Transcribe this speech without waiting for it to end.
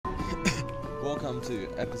Welcome to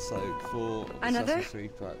episode 4 of Another? Assassin's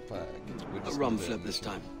Creed Black. A rum flip this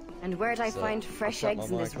time. And where'd I So, find I'll fresh shut my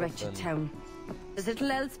eggs in this mic off wretched then. town? There's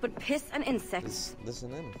little else but piss and insects.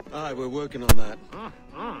 Listen in. Aye, we're working on that.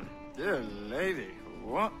 Dear lady,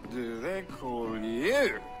 what do they call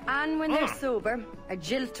you? And when they're sober, a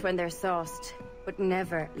jilt when they're sauced, but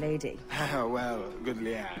never lady. Well, good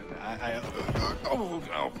lad.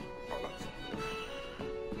 Oh.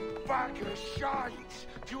 Bag of shite!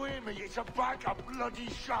 Do you hear me? It's a bag of bloody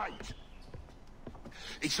shite!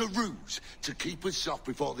 It's a ruse to keep us soft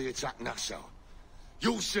before they attack Nassau.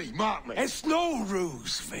 You'll see, mark me. It's no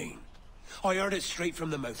ruse, Fiend. I heard it straight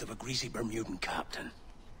from the mouth of a greasy Bermudan captain.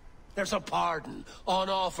 There's a pardon on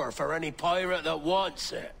offer for any pirate that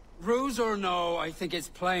wants it. Ruse or no, I think it's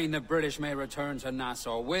plain the British may return to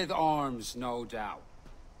Nassau, with arms, no doubt.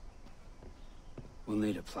 We'll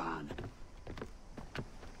need a plan.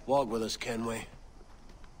 Walk with us, can we?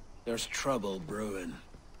 There's trouble brewing.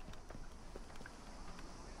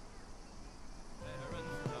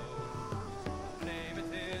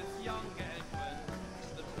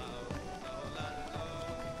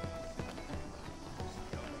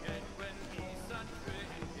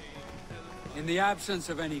 In the absence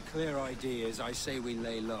of any clear ideas, I say we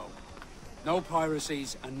lay low. No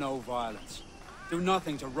piracies and no violence. Do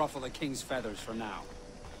nothing to ruffle the king's feathers for now.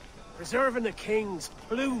 Preserving the king's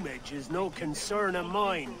plumage is no concern of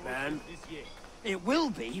mine, man. It will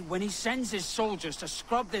be when he sends his soldiers to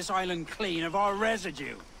scrub this island clean of our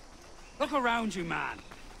residue. Look around you, man.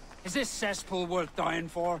 Is this cesspool worth dying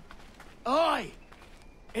for? Aye!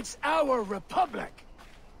 It's our republic!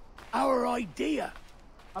 Our idea!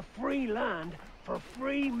 A free land for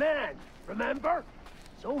free men, remember?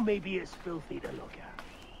 So maybe it's filthy to look at.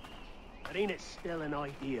 But ain't it still an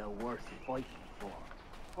idea worth fighting for?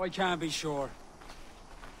 I can't be sure.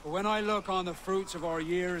 But when I look on the fruits of our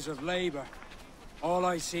years of labor, all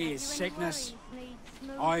I see is sickness,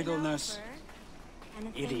 idleness,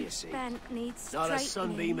 idiocy. Not a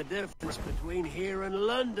sunbeam of difference between here and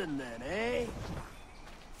London then, eh?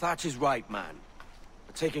 Thatch is right, man.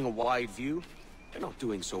 But taking a wide view, they're not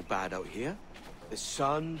doing so bad out here. There's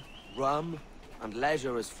sun, rum, and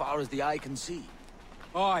leisure as far as the eye can see.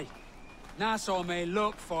 Aye, Nassau may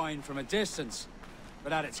look fine from a distance,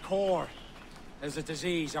 but at its core, there's a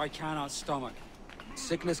disease I cannot stomach.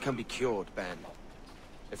 Sickness can be cured, Ben.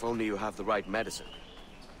 If only you have the right medicine.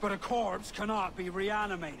 But a corpse cannot be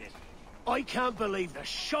reanimated. I can't believe the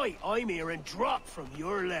shite I'm hearing drop from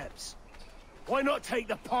your lips. Why not take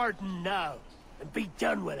the pardon now, and be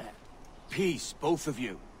done with it? Peace, both of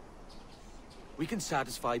you. We can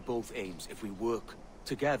satisfy both aims if we work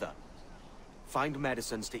together. Find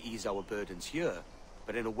medicines to ease our burdens here,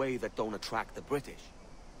 but in a way that don't attract the British.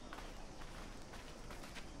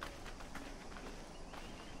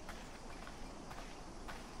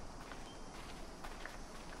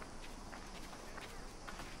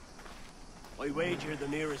 I wager the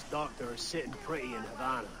nearest doctor is sitting pretty in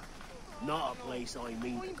Havana. Not a place I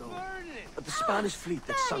mean to go. But the Spanish fleet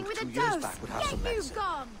that sunk 2 years back would have some medicine.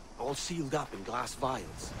 All sealed up in glass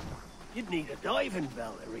vials. You'd need a diving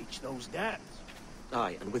bell to reach those depths.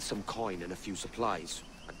 Aye, and with some coin and a few supplies,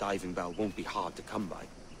 a diving bell won't be hard to come by.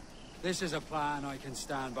 This is a plan I can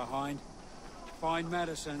stand behind. Find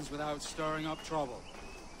medicines without stirring up trouble.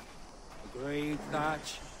 Agreed,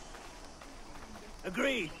 Thatch?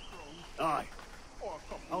 Agreed. Aye.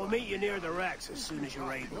 I'll meet you near the wrecks as soon as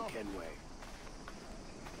you're able, Kenway.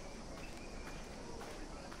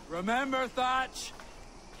 Remember, Thatch,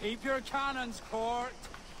 keep your cannons corked.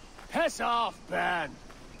 Piss off, Ben!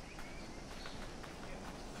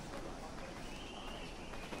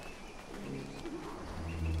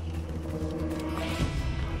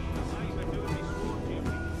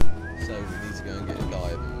 So we need to go and get a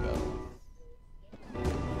diving bell.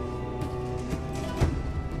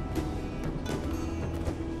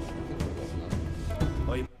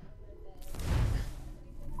 I'm...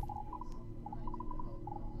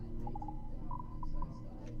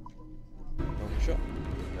 Long shot.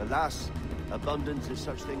 Alas, abundance is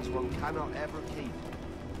such things one cannot ever keep.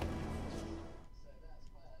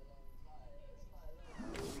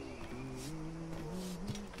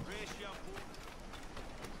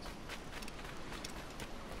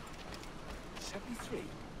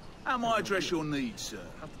 How might I address your needs, sir?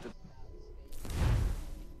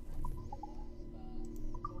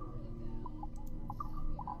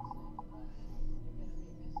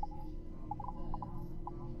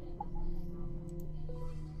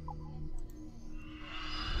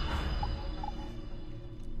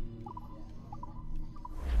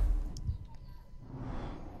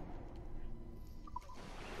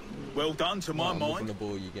 Well done to my I'm not mind. gonna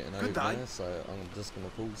bore you getting over Good day. there, so I'm just gonna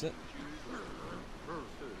pause it.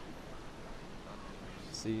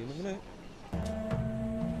 See you in a minute.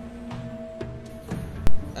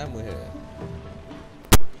 And we're here.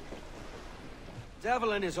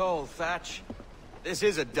 Devil in his hole, Thatch. This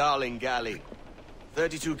is a darling galley.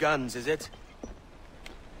 32 guns, is it?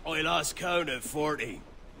 I lost count at 40.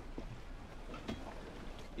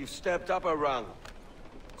 You've stepped up a rung.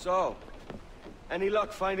 So, any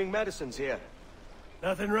luck finding medicines here?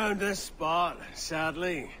 Nothing round this spot,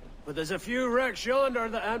 sadly. But there's a few wrecks yonder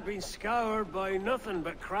that ain't been scoured by nothing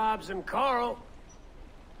but crabs and coral.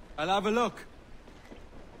 I'll have a look.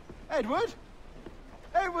 Edward?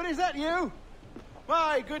 Edward, is that you?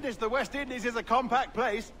 My goodness, the West Indies is a compact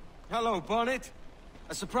place. Hello, Bonnet.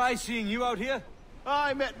 A surprise seeing you out here?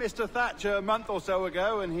 I met Mr. Thatcher a month or so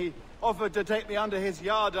ago, and he offered to take me under his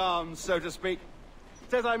yardarms, so to speak.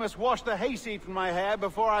 Says I must wash the hayseed from my hair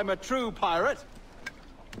before I'm a true pirate.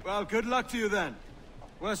 Well, good luck to you then.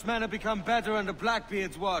 Worst men have become better under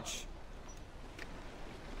Blackbeard's watch.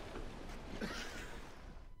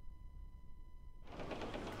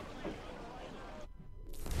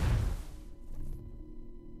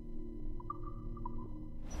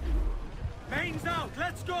 Mains out,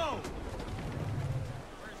 let's go!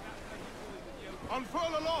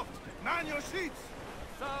 Unfurl aloft! Man your sheets!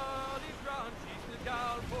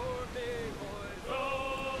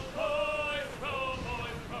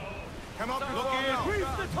 Come up before now! Grease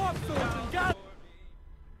the topsails and gather!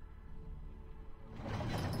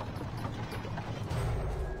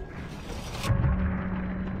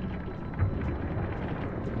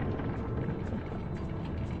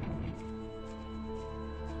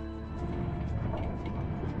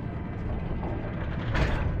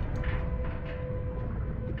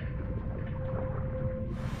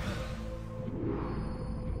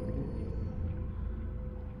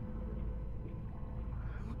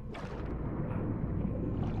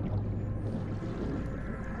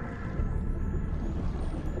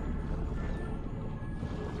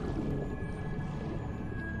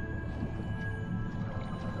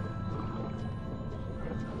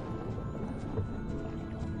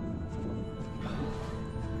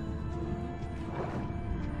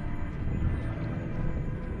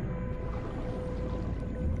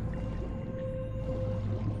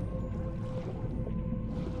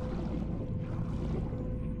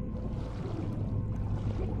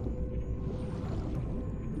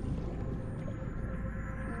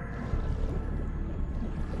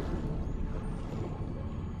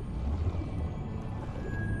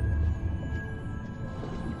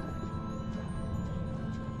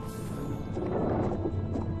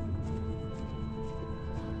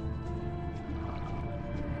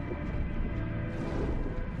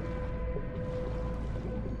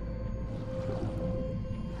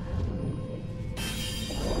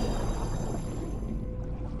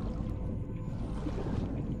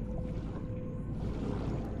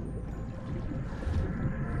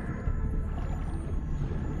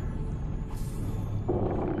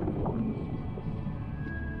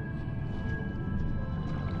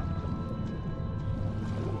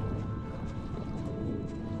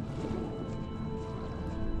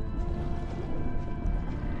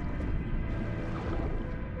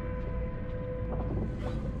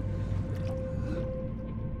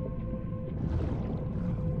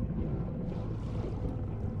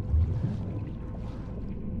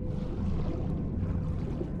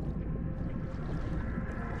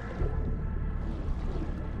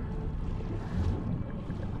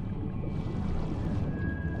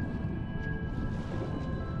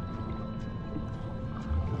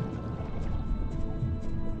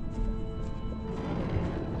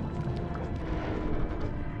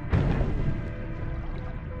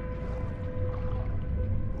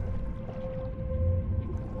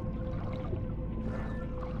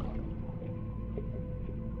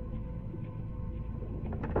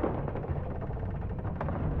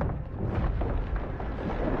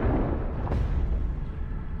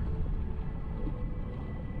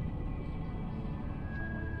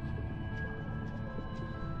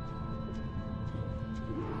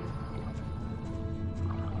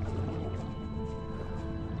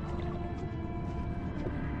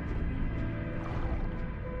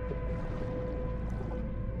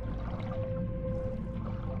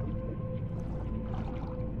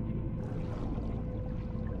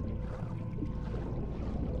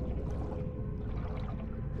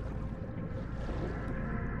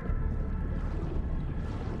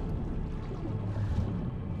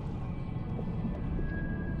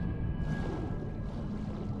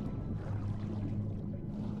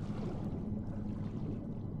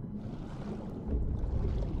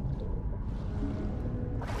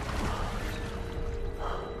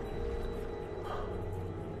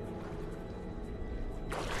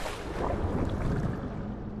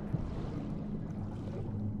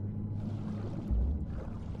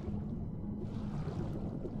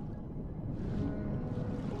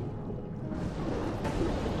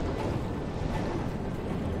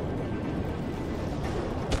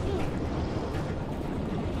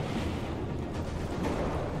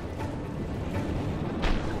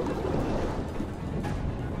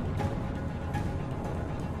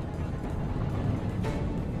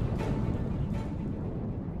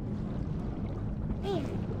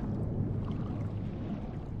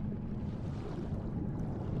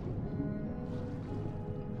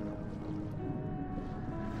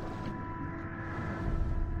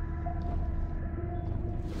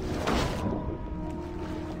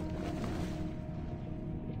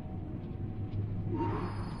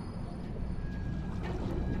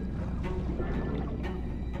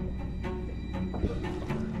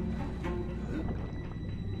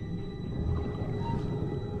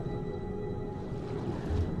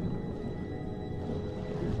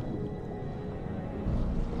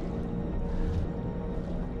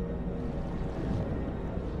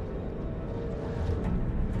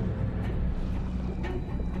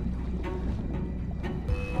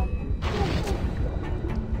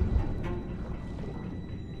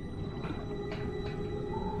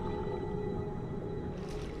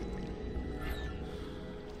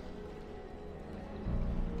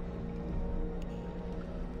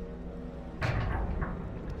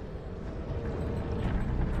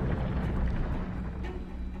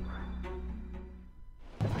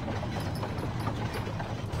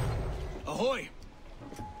 Ahoy!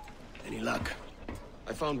 Any luck?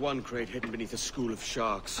 I found one crate hidden beneath a school of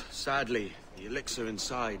sharks. Sadly, the elixir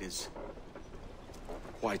inside is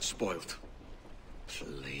quite spoilt.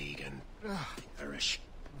 Plague and perish.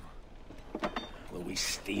 Will we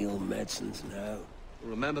steal medicines now?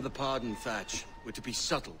 Remember the pardon, Thatch. We're to be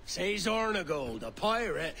subtle. Says Ornagold, a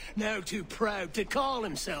pirate, now too proud to call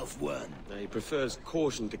himself one. He prefers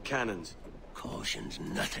caution to cannons. Caution's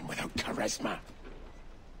nothing without charisma.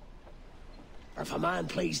 Or if a man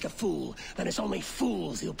plays the fool, then it's only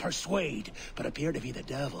fools he'll persuade, but appear to be the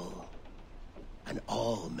devil. And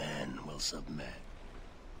all men will submit.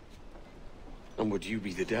 And would you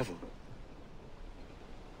be the devil?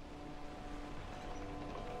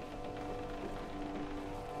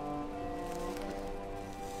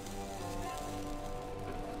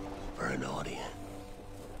 For an audience.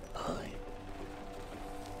 Aye.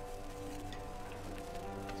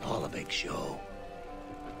 It's all a big show.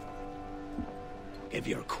 Give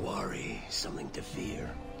your quarry something to fear.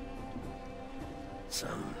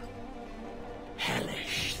 Some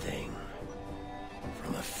hellish thing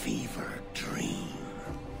from a fevered dream.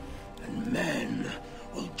 And men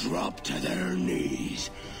will drop to their knees,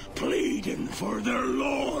 pleading for their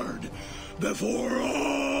lord before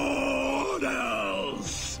all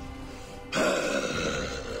else.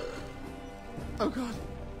 Oh, God.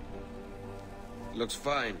 Looks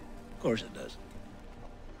fine. Of course it does.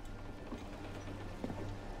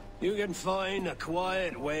 You can find a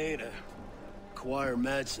quiet way to acquire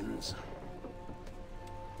medicines.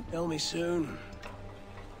 Tell me soon.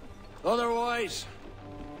 Otherwise,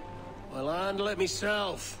 I'll handle it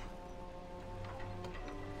myself.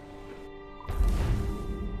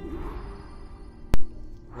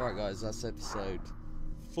 Right guys, that's episode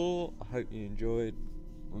 4. I hope you enjoyed.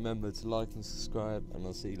 Remember to like and subscribe, and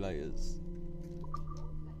I'll see you later.